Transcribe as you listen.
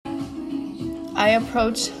I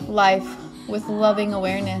approach life with loving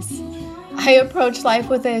awareness. I approach life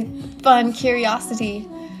with a fun curiosity.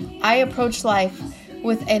 I approach life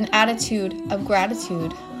with an attitude of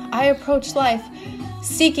gratitude. I approach life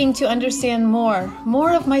seeking to understand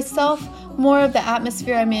more of myself, more of the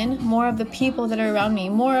atmosphere I'm in, more of the people that are around me,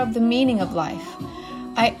 more of the meaning of life.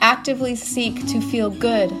 I actively seek to feel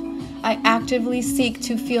good. I actively seek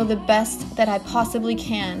to feel the best that I possibly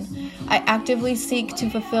can. I actively seek to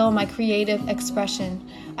fulfill my creative expression.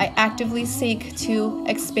 I actively seek to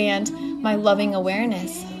expand my loving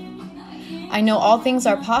awareness. I know all things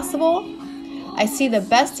are possible. I see the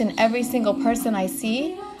best in every single person I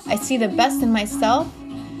see. I see the best in myself.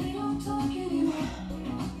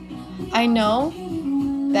 I know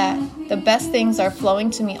that the best things are flowing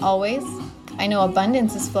to me always. I know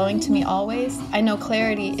abundance is flowing to me always. I know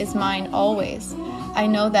clarity is mine always. I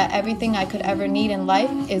know that everything I could ever need in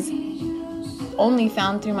life is only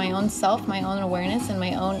found through my own self, my own awareness, and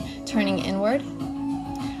my own turning inward.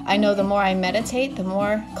 I know the more I meditate, the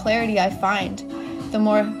more clarity I find, the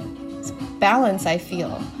more balance I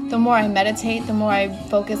feel. The more I meditate, the more I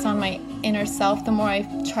focus on my inner self, the more I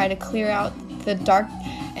try to clear out the dark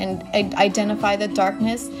and identify the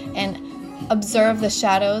darkness and observe the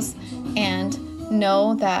shadows and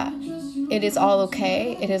know that it is all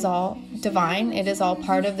okay. It is all divine. It is all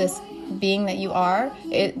part of this being that you are.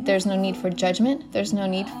 There's no need for judgment. There's no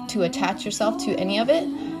need to attach yourself to any of it.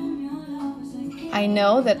 I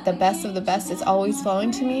know that the best of the best is always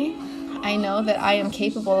flowing to me. I know that I am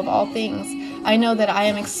capable of all things. I know that I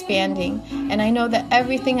am expanding, and I know that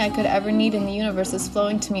everything I could ever need in the universe is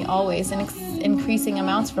flowing to me always in increasing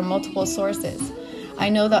amounts from multiple sources. I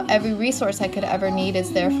know that every resource I could ever need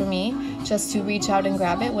is there for me, just to reach out and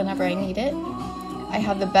grab it whenever I need it. I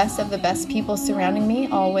have the best of the best people surrounding me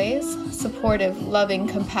always, supportive, loving,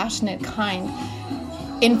 compassionate, kind,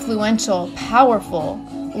 influential, powerful,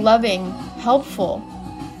 loving, helpful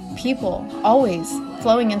people always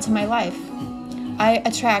flowing into my life. I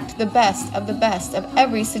attract the best of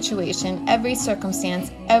every situation, every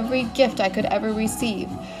circumstance, every gift I could ever receive.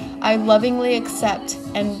 I lovingly accept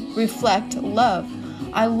and reflect love.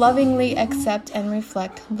 I lovingly accept and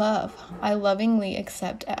reflect love. I lovingly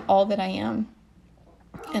accept all that I am.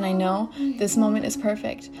 And I know this moment is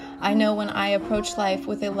perfect. I know when I approach life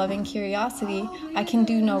with a loving curiosity, I can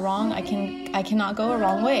do no wrong. I cannot go a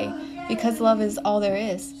wrong way, because love is all there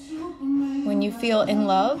is. When you feel in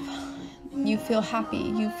love, you feel happy,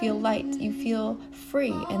 you feel light, you feel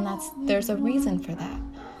free, and there's a reason for that.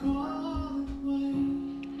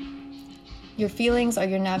 Your feelings are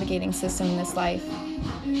your navigating system in this life.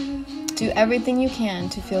 Do everything you can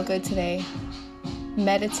to feel good today.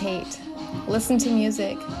 Meditate, listen to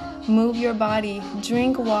music, move your body,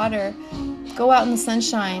 drink water, go out in the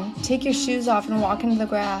sunshine, take your shoes off and walk into the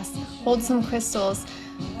grass, hold some crystals,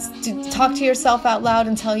 talk to yourself out loud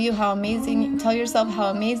and tell yourself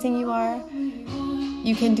how amazing you are.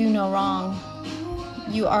 You can do no wrong.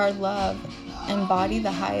 You are love. Embody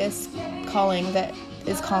the highest calling that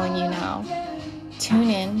is calling you now.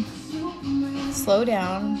 Tune in, slow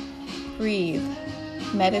down, breathe,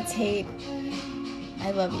 meditate.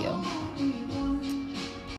 I love you.